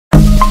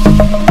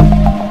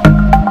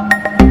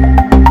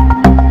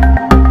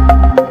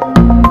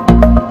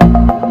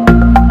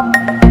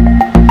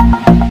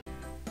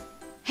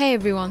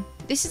everyone,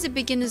 this is a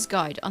beginner's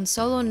guide on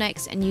solo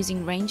Nex and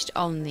using ranged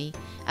only,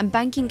 and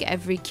banking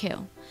every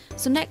kill.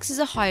 So Nex is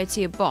a higher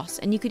tier boss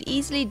and you could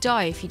easily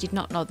die if you did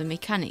not know the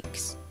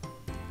mechanics.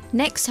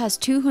 Nex has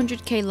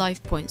 200k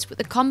life points with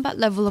a combat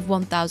level of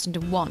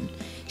 1001.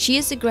 She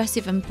is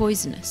aggressive and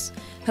poisonous.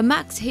 Her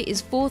max hit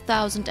is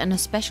 4000 and her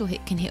special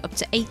hit can hit up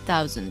to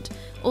 8000.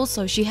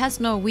 Also, she has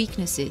no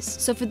weaknesses,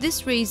 so for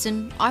this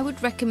reason, I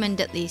would recommend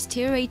at least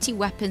tier 80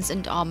 weapons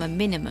and armor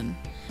minimum.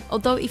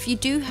 Although if you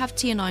do have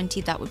tier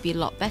 90 that would be a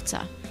lot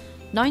better.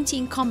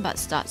 19 combat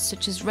stats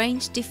such as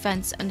range,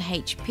 defense and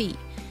HP.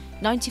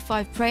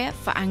 95 prayer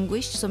for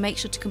anguish, so make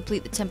sure to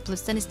complete the Temple of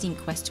Celestine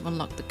quest to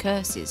unlock the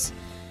curses.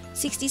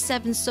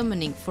 67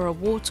 summoning for a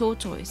war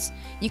tortoise.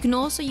 You can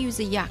also use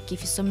a yak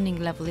if your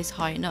summoning level is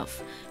high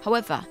enough.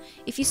 However,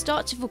 if you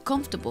start to feel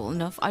comfortable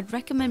enough, I'd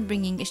recommend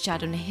bringing a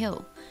shadow on a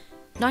hill.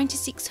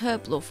 96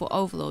 herb lore for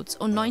overloads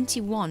or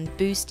 91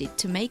 boosted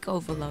to make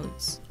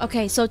overloads.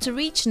 Okay, so to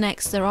reach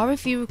Nex there are a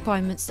few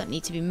requirements that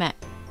need to be met.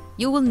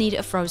 You will need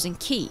a frozen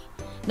key.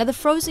 Now the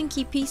frozen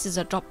key pieces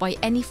are dropped by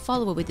any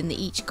follower within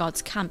the each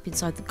god's camp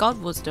inside the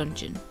God Wars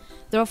dungeon.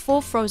 There are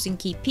 4 frozen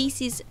key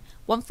pieces,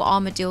 one for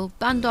Armadil,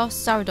 Bandos,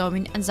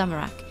 Saradomin and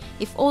Zamorak.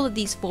 If all of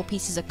these 4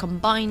 pieces are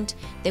combined,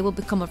 they will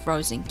become a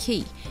frozen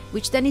key,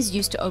 which then is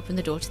used to open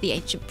the door to the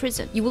ancient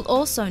prison. You will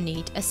also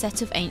need a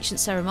set of ancient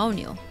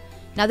ceremonial.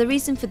 Now the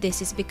reason for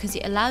this is because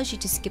it allows you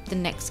to skip the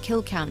next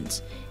kill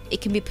count.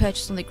 It can be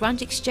purchased on the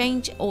Grand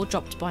Exchange or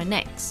dropped by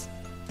Nex.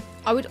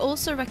 I would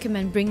also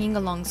recommend bringing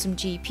along some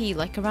GP,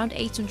 like around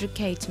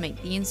 800k to make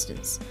the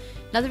instance.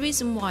 Now the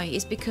reason why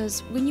is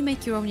because when you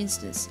make your own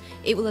instance,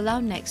 it will allow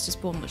Nex to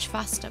spawn much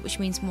faster, which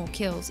means more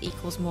kills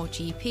equals more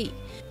GP.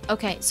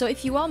 Okay, so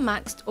if you are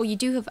maxed or you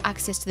do have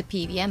access to the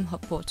PVM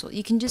hub portal,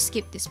 you can just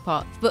skip this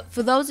part. But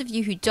for those of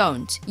you who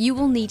don't, you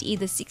will need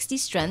either 60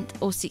 strength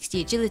or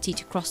 60 agility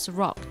to cross the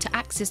rock to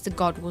access the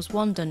God Wars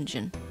 1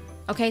 dungeon.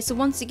 Okay, so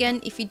once again,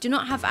 if you do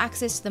not have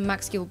access to the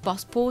Max Guild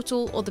boss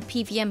portal or the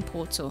PVM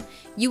portal,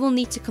 you will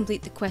need to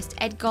complete the quest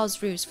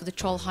Edgar's Ruse for the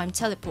Trollheim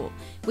teleport,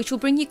 which will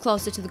bring you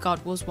closer to the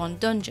God Wars 1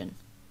 dungeon.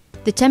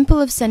 The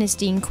Temple of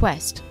Celestine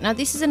quest. Now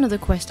this is another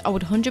quest I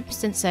would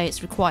 100% say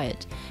it's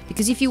required,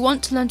 because if you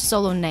want to learn to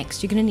solo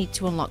Nex, you're going to need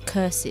to unlock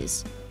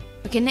curses.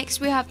 Okay, next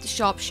we have the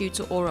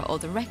Sharpshooter aura or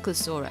the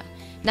Reckless aura.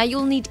 Now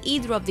you'll need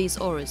either of these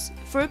auras.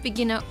 For a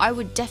beginner, I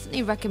would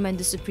definitely recommend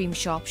the Supreme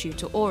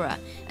Sharpshooter aura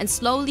and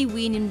slowly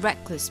wean in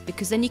Reckless,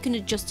 because then you can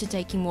adjust to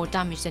taking more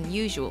damage than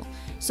usual,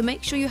 so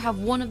make sure you have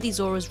one of these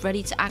auras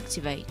ready to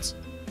activate.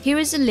 Here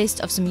is a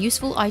list of some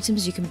useful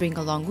items you can bring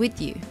along with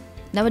you.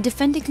 Now a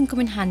defender can come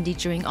in handy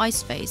during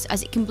Ice Phase,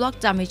 as it can block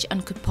damage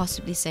and could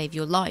possibly save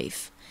your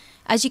life.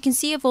 As you can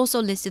see, I've also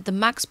listed the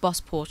Max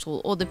Boss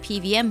portal or the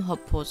PVM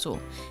hub portal.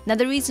 Now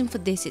the reason for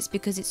this is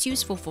because it's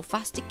useful for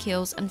faster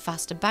kills and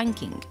faster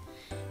banking.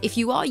 If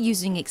you are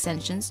using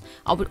extensions,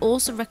 I would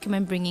also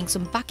recommend bringing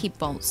some backup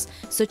bolts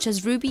such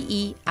as Ruby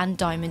E and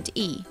Diamond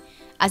E,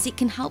 as it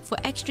can help for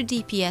extra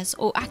DPS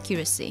or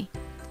accuracy.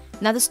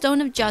 Now the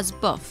Stone of Jazz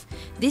buff,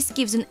 this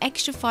gives an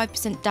extra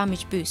 5%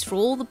 damage boost for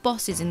all the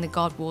bosses in the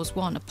God Wars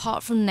 1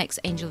 apart from Nex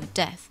Angel of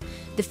Death.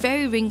 The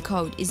fairy ring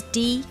code is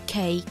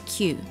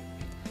DKQ.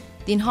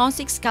 The Enhanced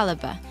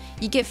Excalibur,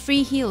 you get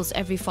free heals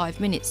every 5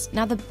 minutes.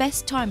 Now the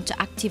best time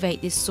to activate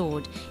this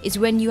sword is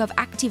when you have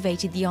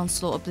activated the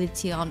Onslaught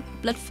ability on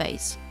Blood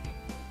Phase.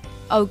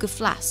 Ogre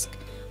Flask,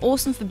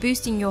 awesome for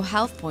boosting your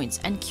health points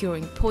and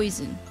curing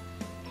poison.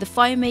 The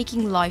Fire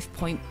Making Life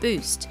Point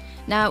boost.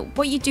 Now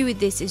what you do with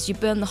this is you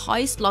burn the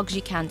highest logs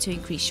you can to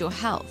increase your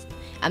health,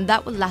 and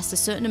that will last a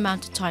certain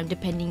amount of time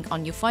depending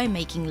on your fire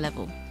making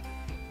level.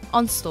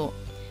 Onslaught.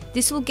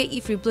 This will get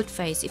you through Blood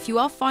Phase if you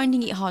are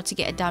finding it hard to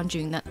get it down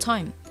during that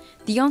time.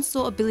 The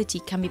Onslaught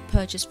ability can be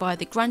purchased via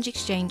the Grand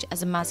Exchange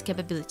as a Maz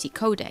capability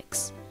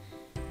codex.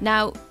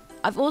 Now,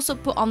 I've also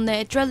put on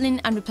there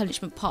adrenaline and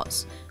replenishment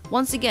pots.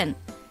 Once again,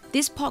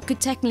 this pot could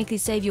technically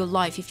save your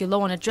life if you're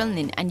low on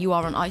adrenaline and you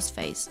are on Ice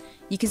Phase.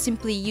 You can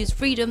simply use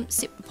Freedom,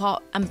 Sip the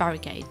Pot and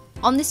Barricade.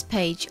 On this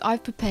page,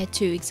 I've prepared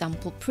 2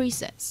 example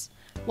presets.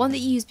 One that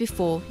you used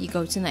before you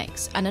go to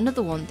Nex, and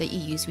another one that you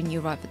use when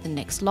you arrive at the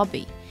next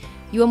lobby.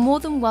 You are more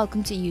than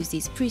welcome to use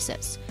these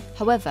presets.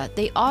 However,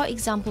 they are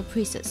example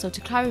presets, so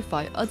to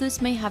clarify,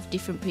 others may have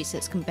different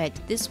presets compared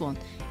to this one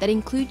that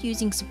include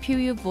using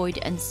Superior Void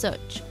and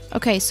such.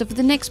 Okay, so for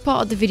the next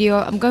part of the video,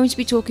 I'm going to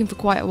be talking for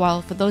quite a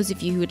while for those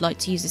of you who would like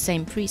to use the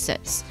same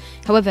presets.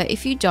 However,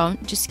 if you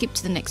don't, just skip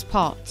to the next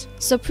part.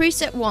 So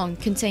preset 1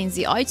 contains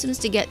the items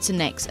to get to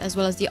Nex, as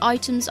well as the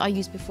items I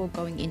used before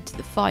going into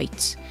the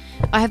fight.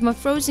 I have my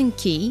Frozen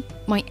Key,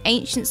 my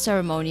Ancient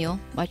Ceremonial,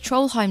 my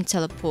Trollheim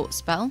teleport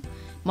spell,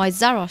 my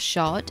Zaros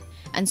shard,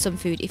 and some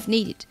food if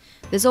needed.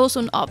 There's also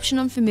an option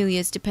on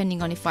familiars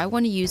depending on if I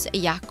want to use a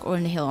yak or a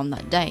hill on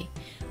that day.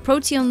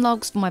 Proteon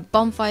logs for my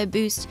bonfire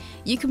boost.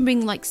 You can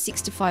bring like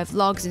 6 to 5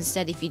 logs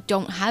instead if you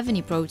don't have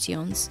any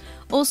proteons.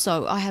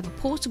 Also, I have a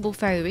portable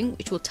fairy ring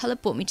which will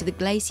teleport me to the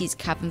Glacier's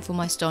cavern for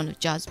my Stone of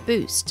Jazz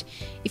boost.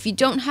 If you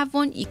don't have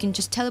one, you can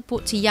just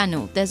teleport to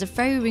Yanul. There's a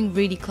fairy ring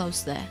really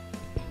close there.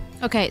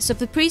 Okay, so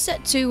for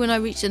preset 2, when I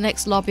reach the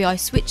next lobby, I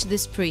switch to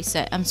this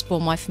preset and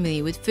spawn my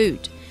familiar with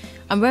food.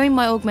 I'm wearing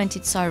my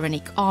augmented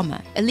Sirenic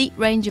armor, elite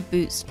ranger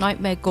boots,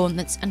 nightmare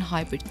gauntlets and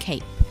hybrid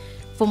cape.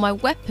 For my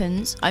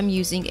weapons, I'm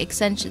using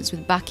extensions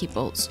with backy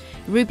bolts,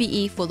 Ruby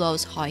E for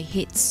those high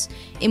hits.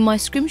 In my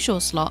Scrimshaw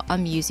slot,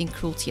 I'm using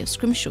Cruelty of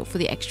Scrimshaw for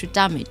the extra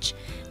damage.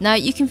 Now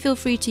you can feel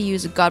free to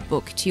use a god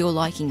book to your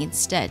liking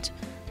instead.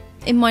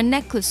 In my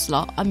necklace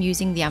slot, I'm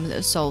using the Amulet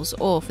of Souls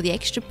or for the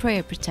extra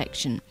prayer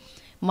protection.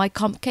 My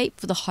comp cape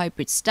for the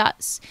hybrid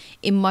stats.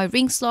 In my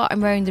ring slot, I'm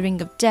wearing the Ring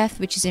of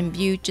Death, which is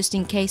imbued just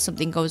in case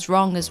something goes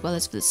wrong, as well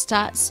as for the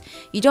stats.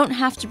 You don't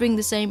have to bring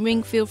the same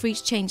ring, feel free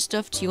to change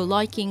stuff to your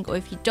liking, or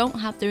if you don't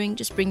have the ring,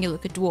 just bring your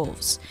look of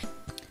dwarves.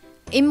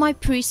 In my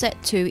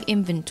preset 2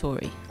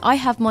 inventory, I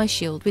have my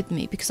shield with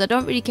me because I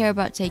don't really care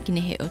about taking a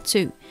hit or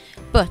two,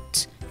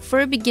 but for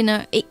a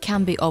beginner it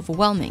can be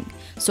overwhelming,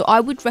 so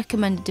I would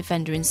recommend a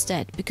defender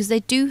instead because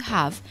they do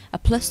have a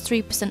plus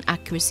 3%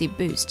 accuracy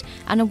boost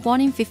and a 1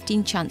 in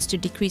 15 chance to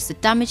decrease the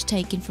damage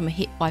taken from a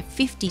hit by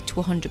 50 to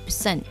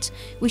 100%,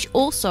 which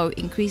also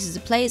increases the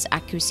player's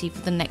accuracy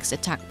for the next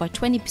attack by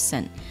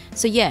 20%,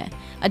 so yeah,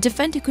 a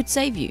defender could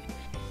save you.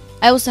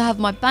 I also have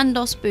my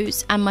Bandos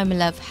boots and my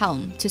Malev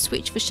helm to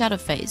switch for Shadow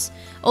Phase,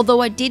 although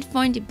I did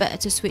find it better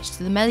to switch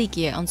to the melee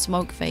gear on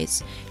Smoke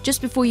Phase,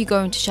 just before you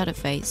go into Shadow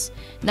Phase.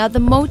 Now the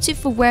motive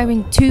for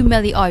wearing 2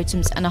 melee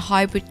items and a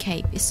hybrid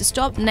cape is to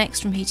stop Nex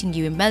from hitting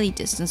you in melee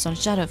distance on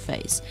Shadow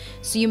Phase,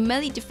 so your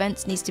melee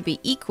defense needs to be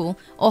equal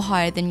or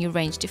higher than your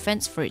ranged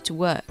defense for it to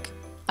work.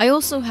 I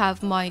also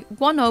have my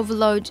 1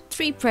 overload,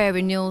 3 prayer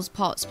renewals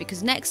pots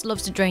because Nex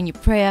loves to drain your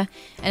prayer,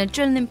 an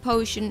adrenaline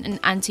potion and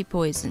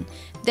anti-poison.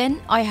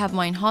 Then I have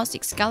my enhanced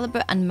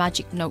Excalibur and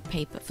magic note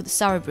paper for the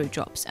Sarabrew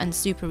drops and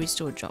super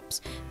restore drops.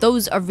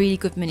 Those are really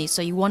good minis,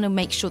 so you want to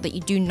make sure that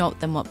you do note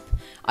them up.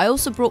 I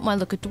also brought my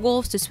look of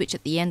dwarves to switch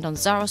at the end on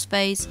Zaros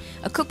Phase,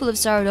 a couple of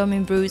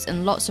Saradomin brews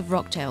and lots of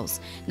rocktails.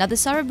 Now the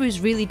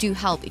Sarabrews really do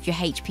help if your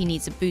HP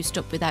needs a boost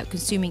up without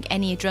consuming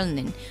any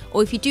adrenaline,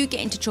 or if you do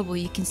get into trouble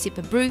you can sip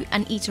a brew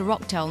and eat a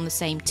rocktail on the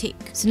same tick.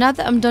 So now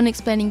that I'm done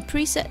explaining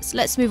presets,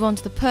 let's move on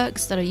to the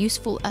perks that are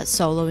useful at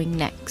soloing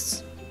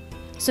Nex.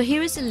 So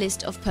here is a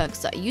list of perks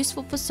that are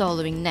useful for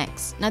soloing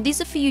Nex. Now these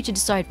are for you to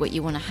decide what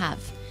you want to have,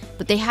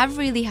 but they have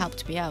really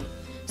helped me out.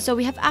 So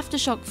we have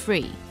Aftershock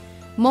 3,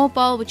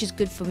 Mobile, which is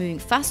good for moving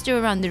faster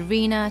around the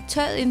arena,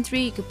 Turtling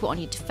 3 you could put on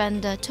your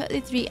defender,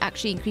 Turtling 3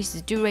 actually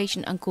increases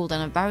duration and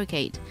cooldown of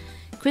barricade.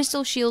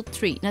 Crystal Shield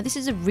 3, now this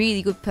is a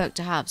really good perk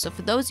to have, so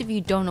for those of you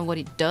who don't know what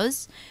it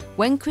does,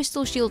 when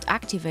Crystal Shield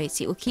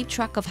activates it will keep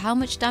track of how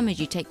much damage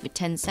you take for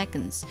 10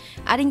 seconds,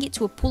 adding it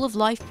to a pool of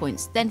life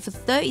points. Then for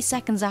 30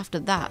 seconds after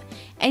that,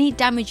 any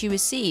damage you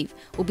receive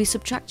will be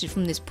subtracted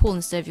from this pool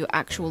instead of your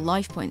actual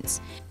life points.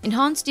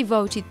 Enhanced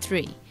Devoted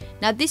 3,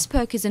 now this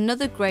perk is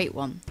another great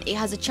one. It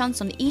has a chance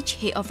on each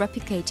hit of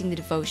replicating the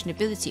devotion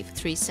ability for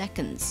 3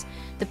 seconds.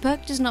 The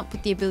perk does not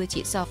put the ability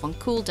itself on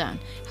cooldown,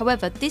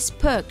 however this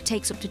perk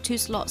takes up to 2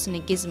 slots in a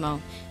gizmo,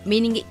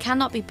 meaning it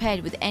cannot be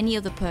paired with any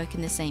other perk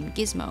in the same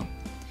gizmo.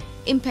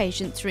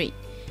 Impatient 3,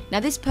 now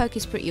this perk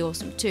is pretty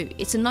awesome too.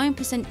 It's a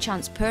 9%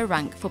 chance per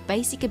rank for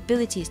basic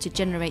abilities to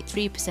generate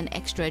 3%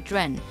 extra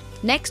adren.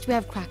 Next we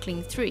have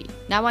Crackling 3.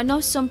 Now I know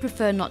some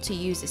prefer not to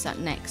use this at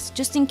Nex,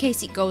 just in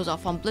case it goes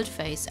off on Blood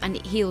Phase and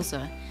it heals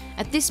her.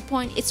 At this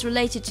point it's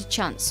related to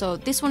chance, so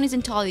this one is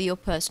entirely your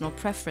personal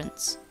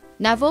preference.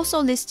 Now I've also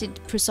listed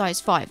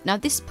Precise 5. Now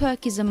this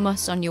perk is a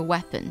must on your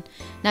weapon.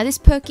 Now this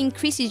perk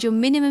increases your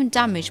minimum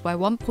damage by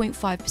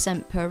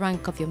 1.5% per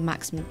rank of your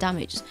maximum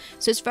damage,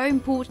 so it's very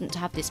important to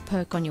have this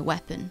perk on your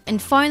weapon.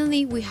 And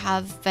finally we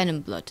have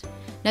Venom Blood.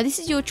 Now this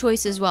is your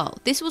choice as well.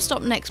 This will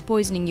stop Nex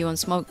poisoning you on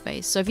Smoke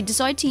Phase, so if you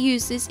decide to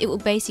use this it will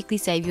basically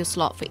save your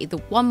slot for either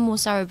 1 more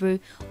Sarabrew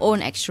or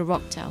an extra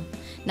Rocktail.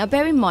 Now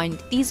bear in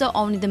mind, these are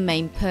only the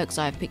main perks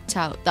I have picked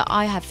out that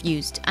I have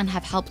used and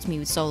have helped me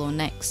with solo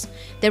Nex.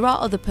 There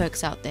are other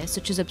perks out there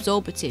such as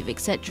Absorbative,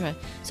 etc,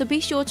 so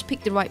be sure to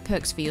pick the right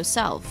perks for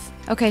yourself.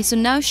 Okay, so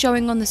now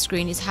showing on the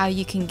screen is how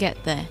you can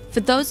get there. For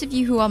those of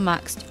you who are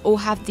maxed or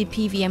have the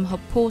PVM Hub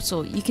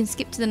portal, you can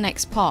skip to the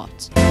next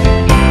part.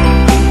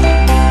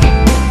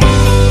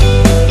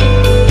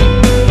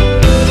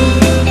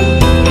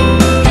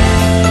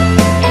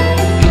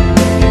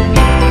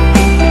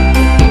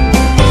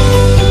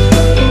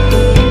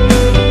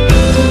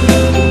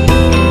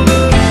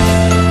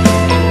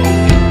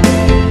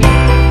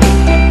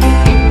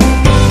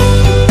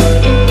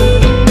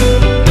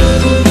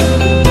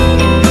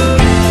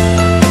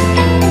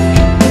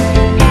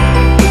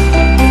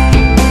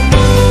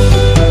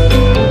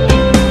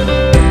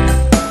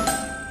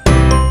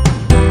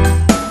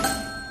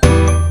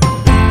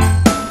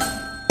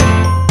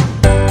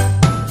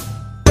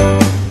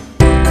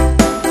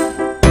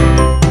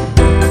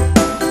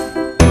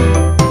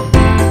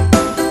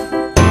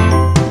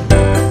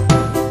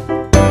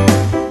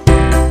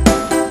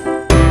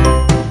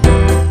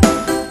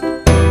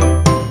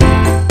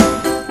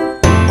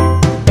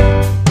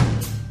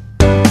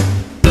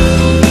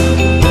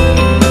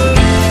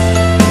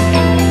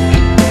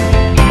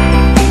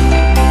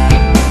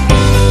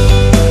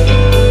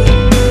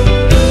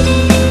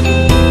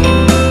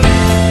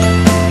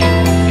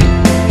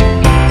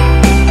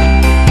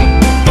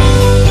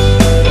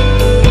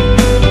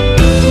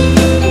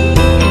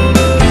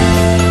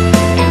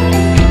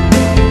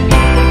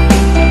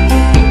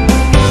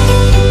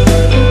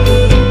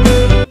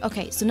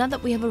 now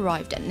that we have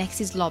arrived at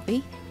Nex's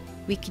lobby,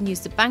 we can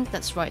use the bank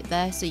that's right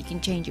there, so you can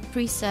change your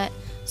preset,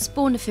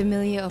 spawn a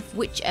familiar of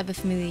whichever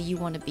familiar you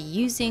want to be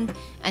using,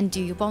 and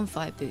do your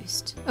bonfire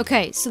boost.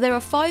 Okay, so there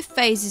are 5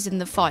 phases in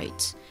the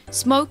fight.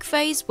 Smoke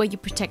phase, where you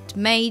protect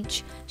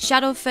mage,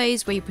 shadow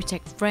phase, where you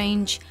protect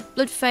range,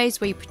 blood phase,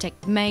 where you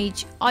protect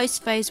mage, ice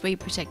phase, where you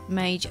protect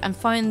mage, and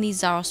finally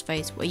Zaros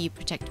phase, where you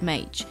protect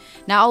mage.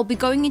 Now I'll be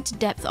going into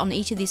depth on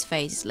each of these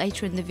phases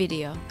later in the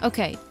video.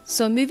 Okay,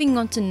 so moving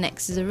on to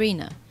Nex's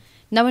arena.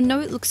 Now I know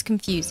it looks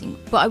confusing,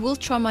 but I will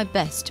try my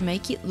best to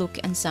make it look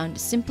and sound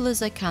as simple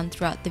as I can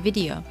throughout the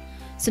video.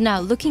 So now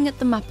looking at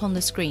the map on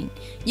the screen,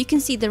 you can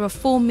see there are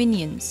 4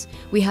 minions.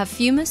 We have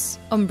Fumus,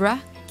 Umbra,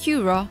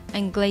 Cura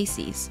and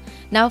Glacies.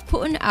 Now I've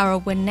put an arrow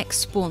when Nex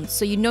spawns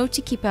so you know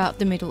to keep out of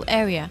the middle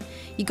area.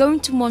 You're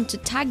going to want to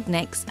tag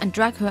Nex and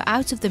drag her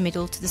out of the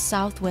middle to the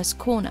southwest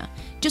corner,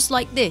 just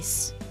like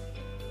this.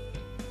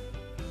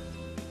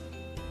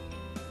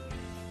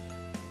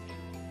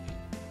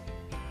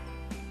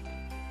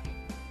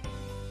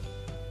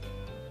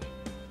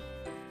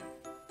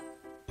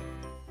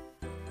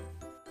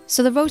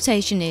 So the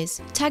rotation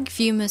is, tag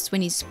Fumus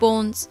when he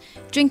spawns,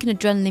 drink an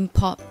adrenaline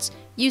pot,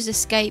 use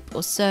escape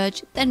or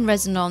surge, then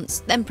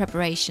resonance, then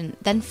preparation,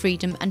 then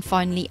freedom, and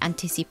finally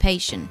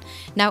anticipation.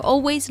 Now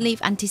always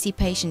leave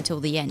anticipation till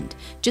the end,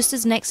 just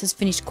as Nex has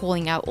finished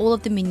calling out all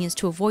of the minions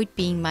to avoid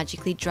being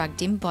magically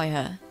dragged in by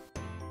her.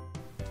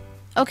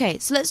 Okay,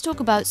 so let's talk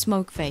about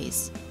smoke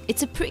phase.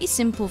 It's a pretty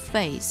simple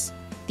phase.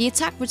 The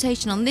attack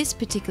rotation on this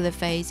particular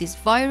phase is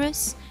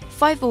virus,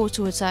 5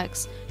 auto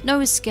attacks, no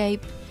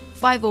escape,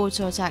 5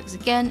 auto attacks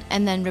again,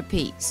 and then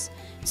repeats.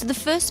 So the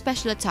first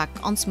special attack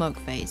on smoke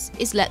phase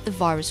is let the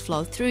virus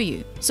flow through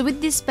you. So with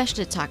this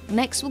special attack,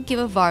 Nex will give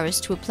a virus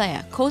to a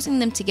player, causing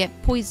them to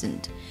get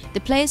poisoned.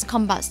 The player's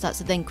combat stats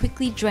are then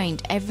quickly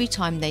drained every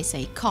time they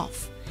say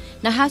cough.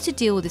 Now how to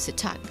deal with this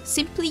attack?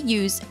 Simply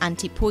use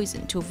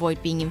anti-poison to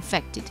avoid being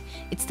infected.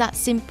 It's that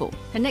simple.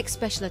 Her next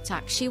special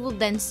attack, she will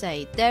then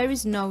say, there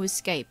is no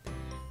escape.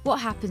 What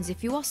happens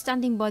if you are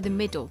standing by the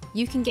middle,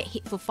 you can get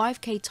hit for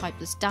 5k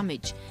typeless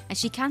damage, and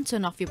she can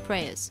turn off your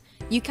prayers.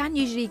 You can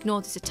usually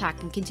ignore this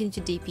attack and continue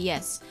to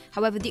DPS,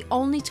 however the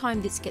only time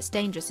this gets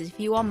dangerous is if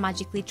you are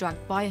magically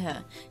dragged by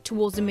her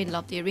towards the middle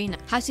of the arena.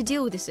 How to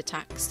deal with this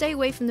attack? Stay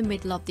away from the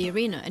middle of the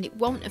arena and it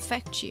won't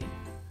affect you.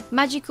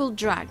 Magical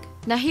drag.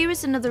 Now here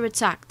is another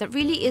attack that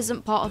really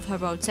isn't part of her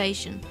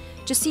rotation,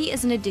 just see it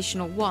as an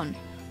additional one.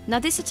 Now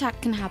this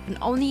attack can happen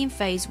only in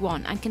phase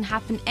 1 and can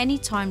happen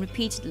anytime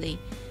repeatedly.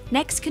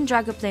 Nex can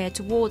drag a player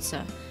towards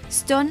her,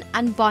 stun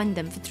and bind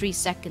them for 3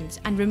 seconds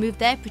and remove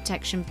their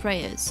protection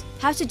prayers.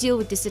 How to deal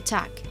with this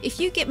attack? If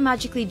you get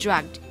magically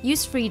dragged,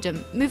 use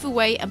freedom, move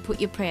away and put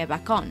your prayer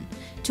back on.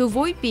 To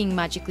avoid being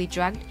magically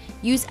dragged,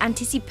 use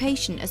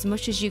anticipation as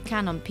much as you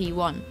can on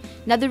P1.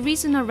 Now the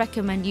reason I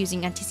recommend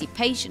using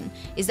anticipation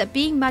is that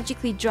being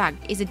magically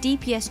dragged is a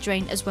DPS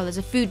drain as well as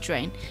a food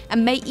drain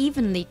and may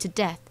even lead to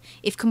death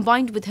if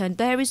combined with her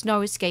there is no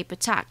escape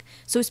attack,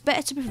 so it's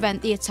better to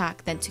prevent the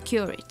attack than to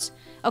cure it.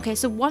 Okay,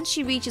 so once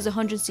she reaches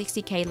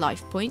 160k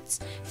life points,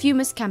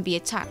 Fumus can be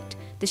attacked.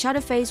 The shadow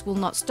phase will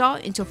not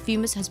start until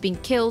Fumus has been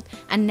killed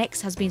and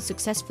Nex has been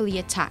successfully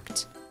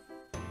attacked.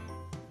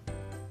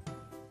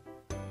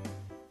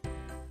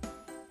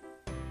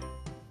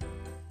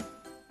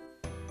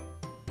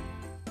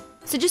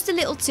 So just a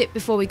little tip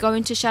before we go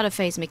into shadow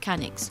phase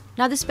mechanics.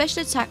 Now the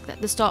special attack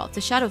at the start of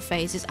the shadow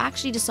phase is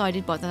actually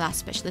decided by the last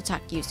special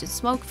attack used in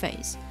smoke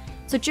phase.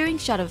 So during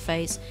shadow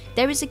phase,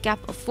 there is a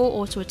gap of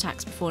 4 auto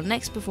attacks before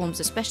Nex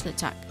performs a special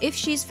attack. If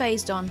she's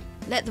phased on,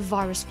 let the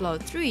virus flow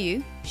through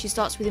you, she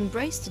starts with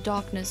Embrace the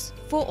Darkness,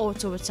 4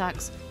 auto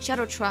attacks,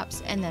 shadow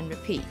traps and then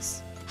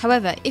repeats.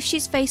 However, if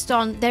she's phased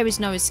on, there is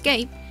no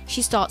escape,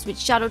 she starts with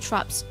shadow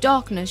traps,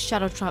 darkness,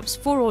 shadow traps,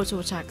 4 auto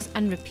attacks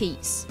and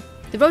repeats.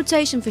 The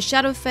rotation for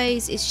shadow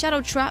phase is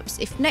shadow traps.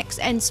 If Nex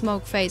ends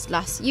smoke phase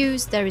last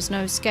used, there is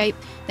no escape,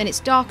 then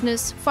it's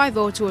darkness, 5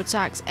 auto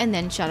attacks and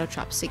then shadow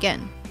traps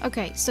again.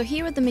 Okay, so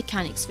here are the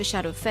mechanics for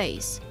shadow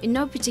phase, in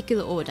no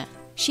particular order.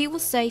 She will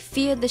say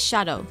fear the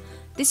shadow.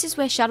 This is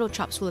where shadow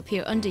traps will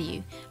appear under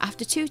you.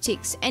 After 2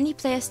 ticks, any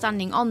player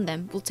standing on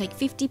them will take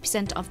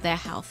 50% of their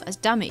health as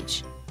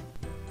damage.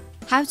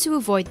 How to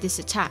avoid this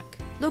attack?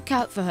 Look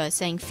out for her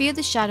saying fear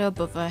the shadow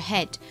above her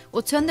head,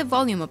 or turn the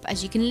volume up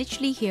as you can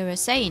literally hear her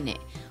saying it.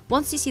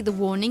 Once you see the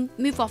warning,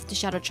 move off the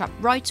shadow trap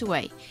right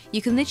away.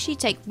 You can literally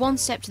take 1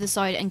 step to the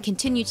side and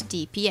continue to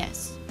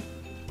DPS.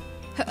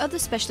 Her other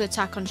special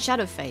attack on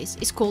shadow phase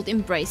is called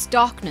Embrace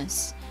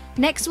Darkness.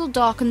 Nex will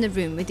darken the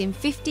room within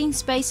 15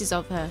 spaces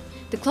of her.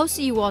 The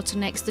closer you are to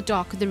Nex, the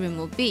darker the room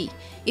will be.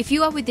 If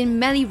you are within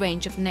melee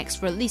range of Nex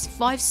for at least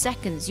 5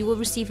 seconds, you will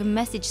receive a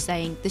message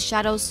saying the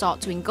shadows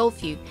start to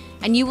engulf you,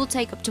 and you will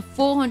take up to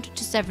 400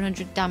 to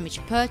 700 damage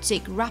per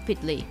tick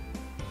rapidly.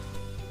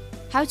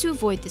 How to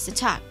avoid this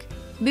attack?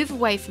 Move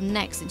away from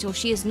Nex until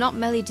she is not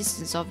melee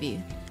distance of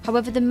you.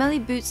 However, the melee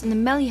boots and the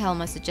melee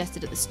helm I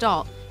suggested at the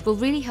start will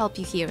really help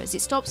you here as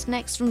it stops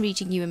Nex from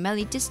reaching you in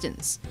melee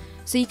distance,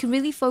 so you can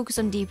really focus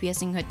on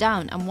DPSing her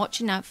down and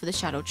watching out for the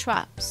shadow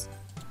traps.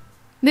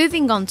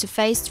 Moving on to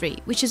Phase 3,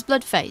 which is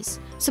Blood Phase.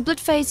 So Blood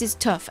Phase is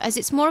tough as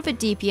it's more of a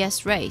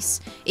DPS race.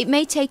 It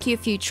may take you a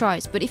few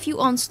tries, but if you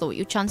onslaught,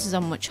 your chances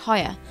are much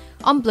higher.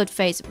 On Blood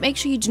Phase, make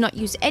sure you do not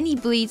use any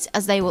bleeds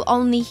as they will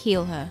only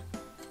heal her.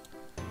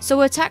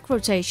 So attack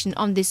rotation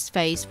on this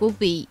phase will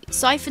be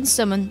Siphon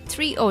Summon,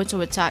 3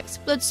 auto attacks,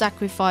 Blood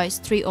Sacrifice,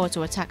 3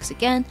 auto attacks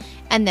again,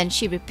 and then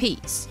she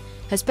repeats.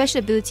 Her special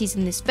abilities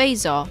in this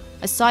phase are,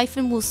 a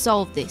Siphon will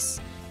solve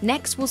this.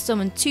 Next will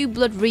summon 2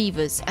 Blood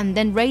Reavers and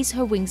then raise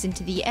her wings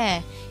into the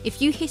air. If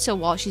you hit her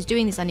while she's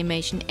doing this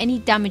animation, any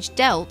damage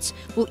dealt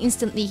will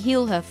instantly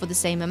heal her for the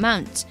same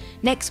amount.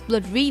 Next,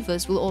 Blood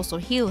Reavers will also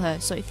heal her,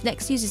 so if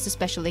Next uses the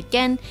special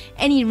again,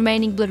 any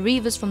remaining Blood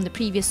Reavers from the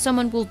previous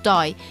summon will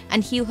die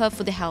and heal her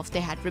for the health they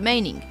had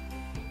remaining.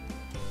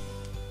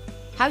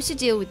 How to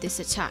deal with this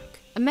attack.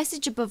 A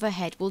message above her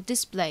head will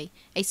display,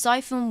 a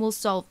Siphon will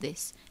solve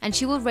this, and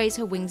she will raise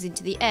her wings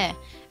into the air.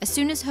 As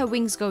soon as her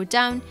wings go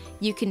down,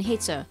 you can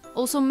hit her.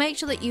 Also make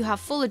sure that you have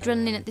full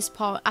adrenaline at this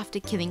part after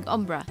killing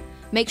Umbra.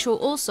 Make sure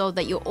also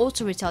that your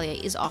auto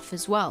retaliate is off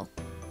as well.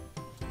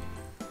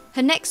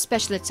 Her next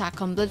special attack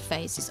on Blood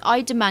Phase is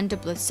I Demand a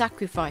Blood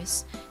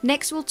Sacrifice.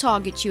 Next will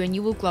target you and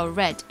you will glow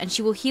red, and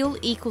she will heal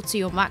equal to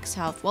your max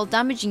health while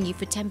damaging you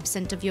for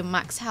 10% of your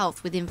max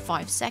health within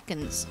 5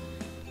 seconds.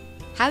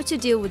 How to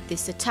deal with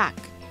this attack.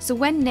 So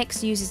when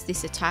Next uses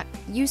this attack,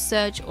 use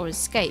Surge or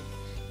Escape.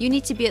 You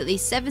need to be at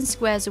least 7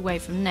 squares away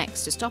from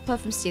Next to stop her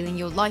from stealing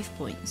your life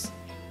points.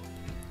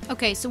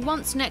 Okay, so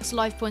once Next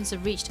life points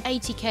have reached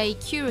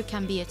 80k, Cura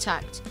can be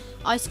attacked.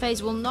 Ice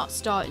Phase will not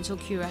start until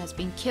Cura has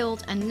been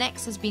killed and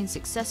Next has been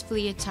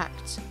successfully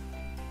attacked.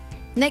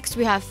 Next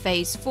we have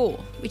Phase 4,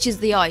 which is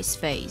the Ice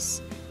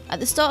Phase. At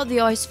the start of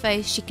the Ice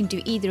Phase, she can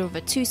do either of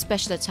her 2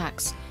 special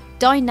attacks,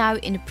 Die Now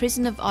in a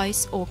Prison of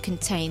Ice or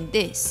Contain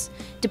This,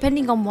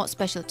 depending on what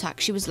special attack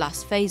she was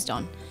last phased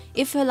on.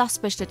 If her last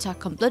special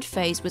attack on Blood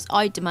Phase was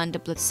I Demand a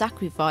Blood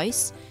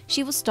Sacrifice,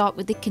 she will start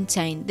with the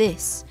Contain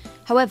This.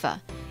 However,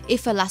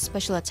 if her last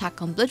special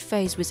attack on Blood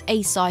Phase was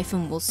A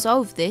Siphon will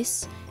solve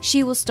this,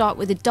 she will start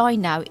with a Die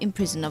Now in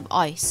Prison of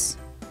Ice.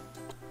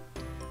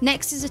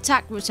 Next is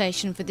attack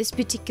rotation for this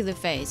particular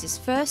phase is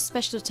first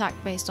special attack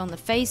based on the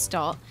phase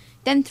start,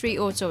 then 3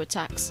 auto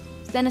attacks,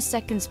 then a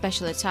second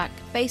special attack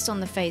based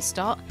on the phase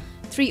start,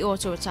 3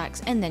 auto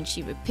attacks, and then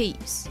she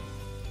repeats.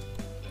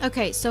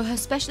 Okay, so her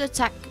special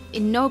attack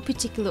in no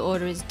particular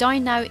order is Die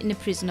Now in a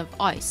Prison of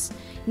Ice.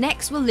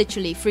 Next will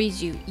literally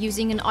freeze you,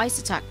 using an ice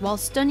attack while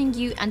stunning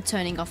you and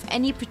turning off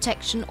any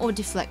protection or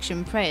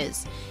deflection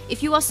prayers.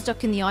 If you are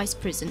stuck in the ice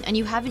prison and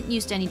you haven't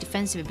used any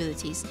defensive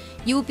abilities,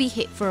 you will be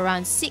hit for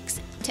around 6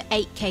 to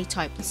 8k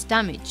typeless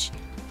damage.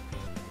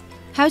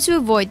 How to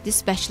avoid this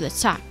special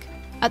attack.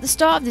 At the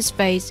start of this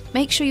phase,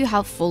 make sure you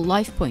have full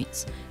life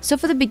points. So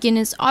for the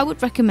beginners, I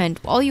would recommend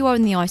while you are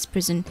in the ice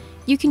prison,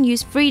 you can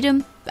use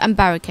Freedom and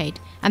Barricade,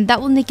 and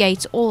that will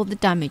negate all of the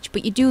damage,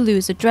 but you do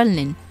lose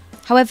adrenaline.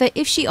 However,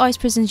 if she ice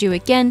prisons you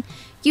again,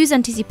 use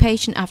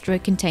Anticipation after I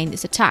contain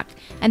this attack,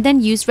 and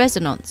then use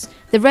Resonance.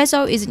 The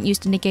Reso isn't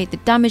used to negate the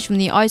damage from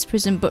the ice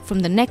prison but from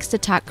the next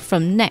attack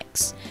from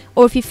Next.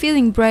 Or if you're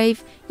feeling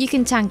brave, you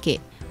can tank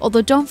it,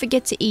 although don't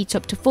forget to eat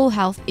up to full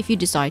health if you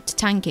decide to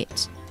tank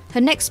it. Her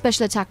next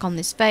special attack on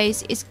this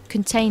phase is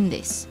Contain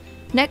This.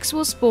 Next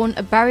will spawn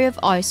a barrier of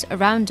ice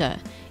around her.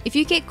 If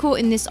you get caught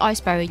in this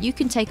ice barrier, you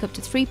can take up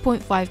to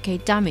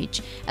 3.5k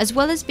damage, as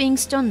well as being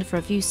stunned for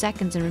a few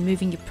seconds and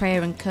removing your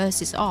prayer and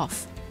curses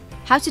off.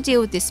 How to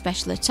deal with this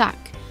special attack.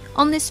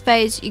 On this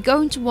phase, you're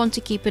going to want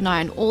to keep an eye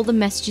on all the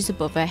messages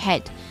above her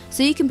head,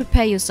 so you can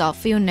prepare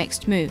yourself for your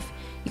next move.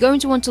 You're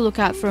going to want to look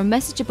out for a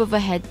message above her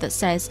head that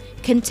says,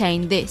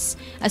 Contain This.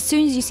 As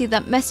soon as you see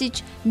that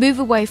message, move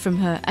away from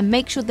her and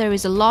make sure there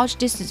is a large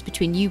distance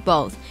between you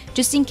both,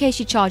 just in case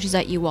she charges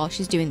at you while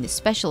she's doing this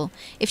special.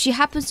 If she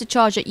happens to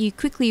charge at you,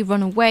 quickly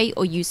run away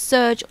or use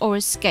Surge or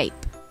Escape.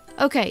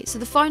 Okay, so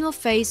the final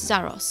phase,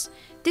 Zaros.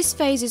 This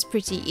phase is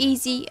pretty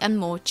easy and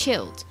more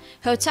chilled.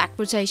 Her attack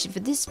rotation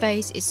for this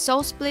phase is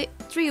Soul Split,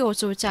 3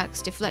 auto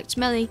attacks, Deflect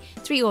Melee,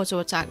 3 auto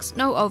attacks,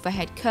 no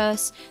overhead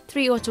curse,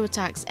 3 auto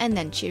attacks, and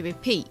then she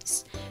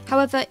repeats.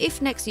 However,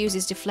 if Next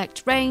uses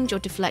Deflect Range or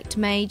Deflect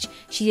Mage,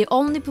 she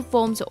only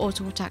performs her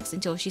auto attacks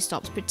until she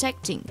stops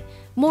protecting.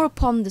 More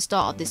upon the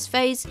start of this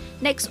phase,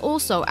 Next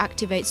also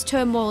activates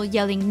Turmoil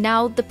yelling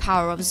now the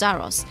power of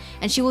Zaros,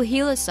 and she will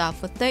heal herself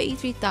for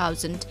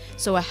 33,000,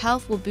 so her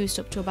health will boost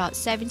up to about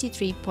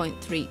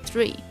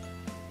 73.33.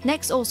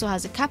 Next also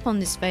has a cap on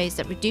this phase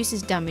that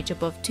reduces damage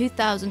above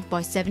 2000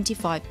 by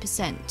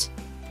 75%.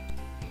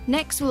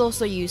 Next will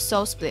also use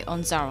Soul Split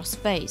on Zaros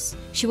Phase.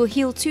 She will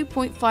heal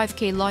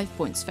 2.5k life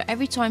points for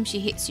every time she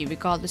hits you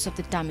regardless of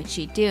the damage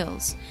she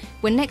deals.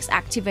 When Next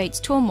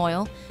activates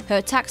Turmoil, her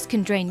attacks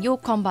can drain your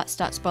combat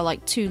stats by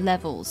like 2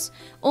 levels.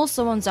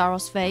 Also on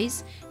Zaros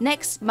Phase,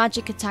 Next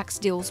magic attacks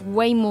deals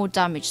way more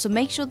damage, so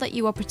make sure that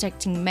you are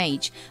protecting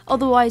Mage,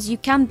 otherwise you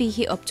can be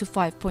hit up to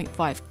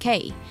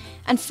 5.5k.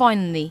 And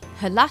finally,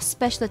 her last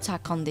special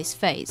attack on this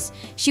phase.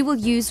 She will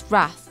use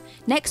Wrath.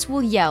 Next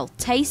we'll yell,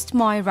 "Taste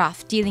my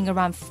wrath," dealing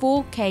around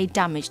 4k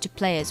damage to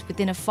players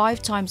within a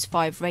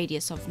 5x5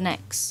 radius of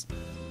Nex.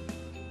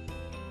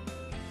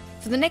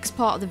 For the next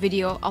part of the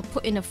video, I'll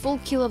put in a full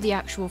kill of the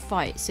actual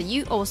fight so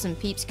you awesome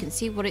peeps can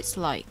see what it's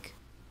like.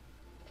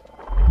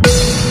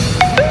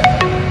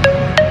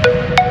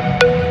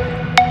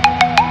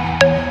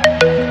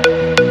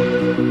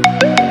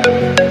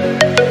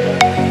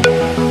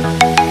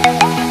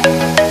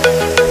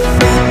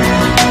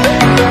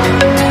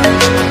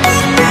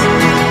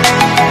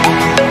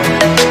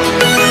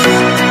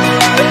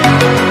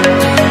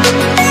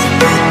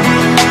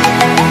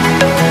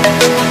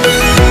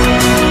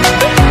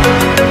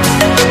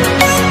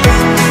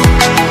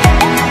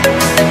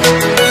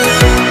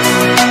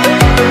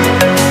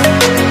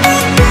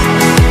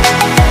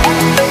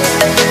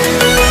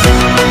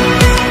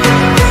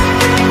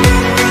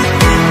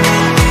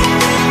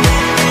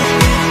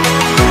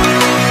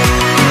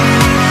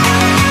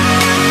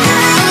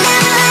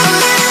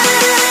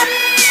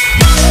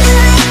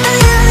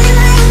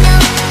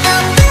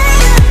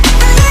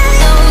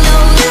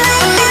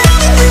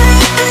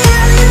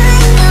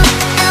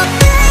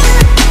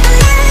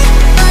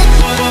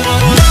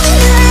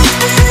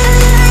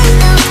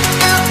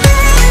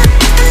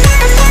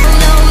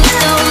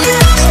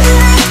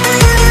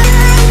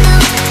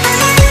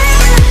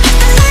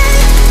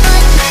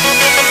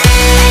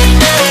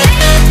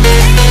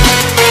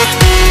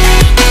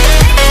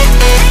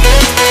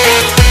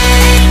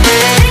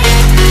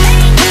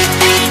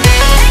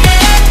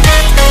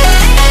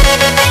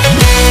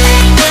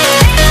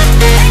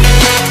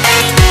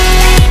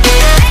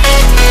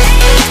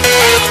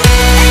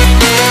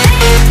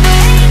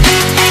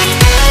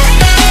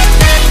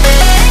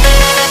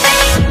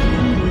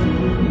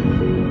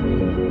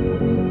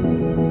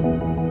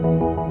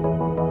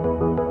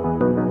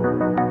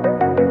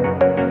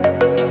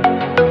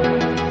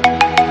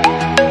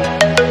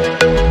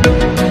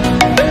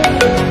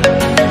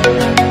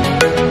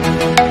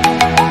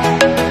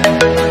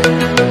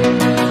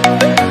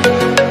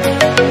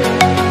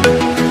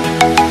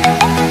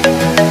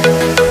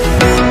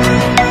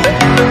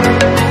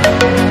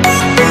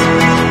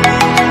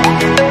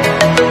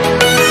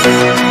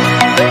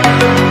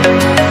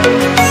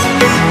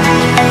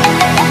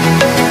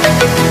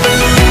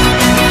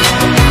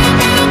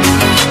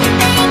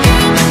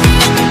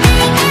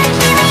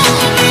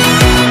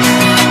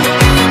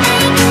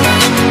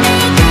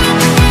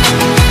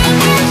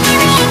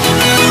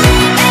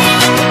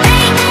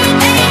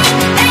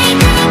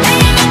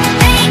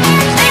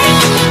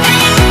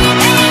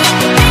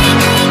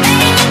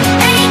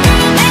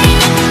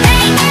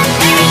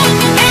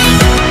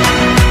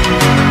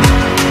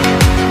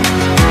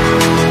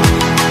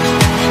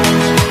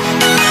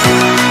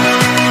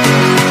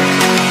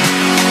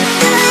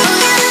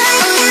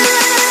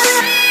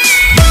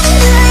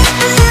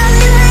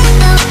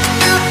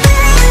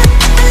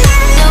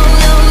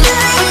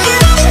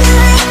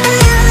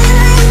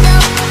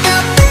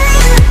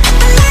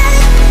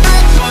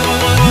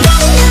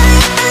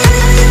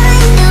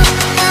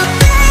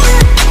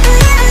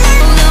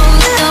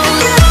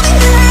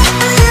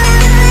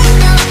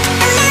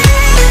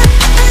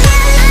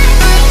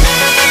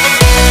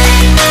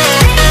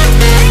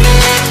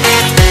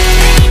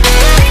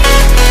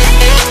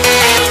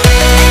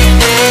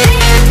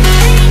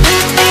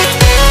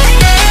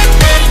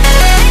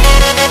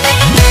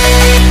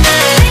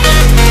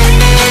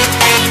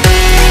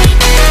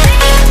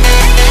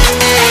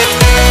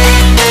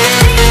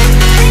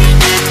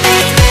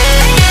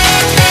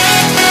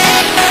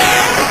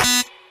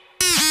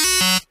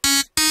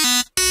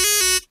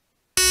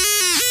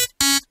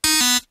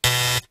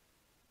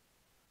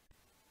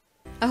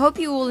 I hope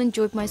you all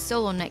enjoyed my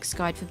solo Nex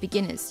guide for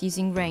beginners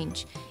using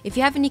range. If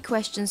you have any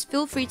questions,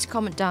 feel free to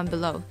comment down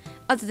below.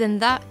 Other than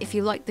that, if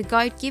you liked the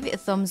guide, give it a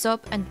thumbs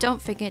up and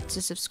don't forget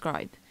to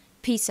subscribe.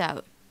 Peace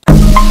out.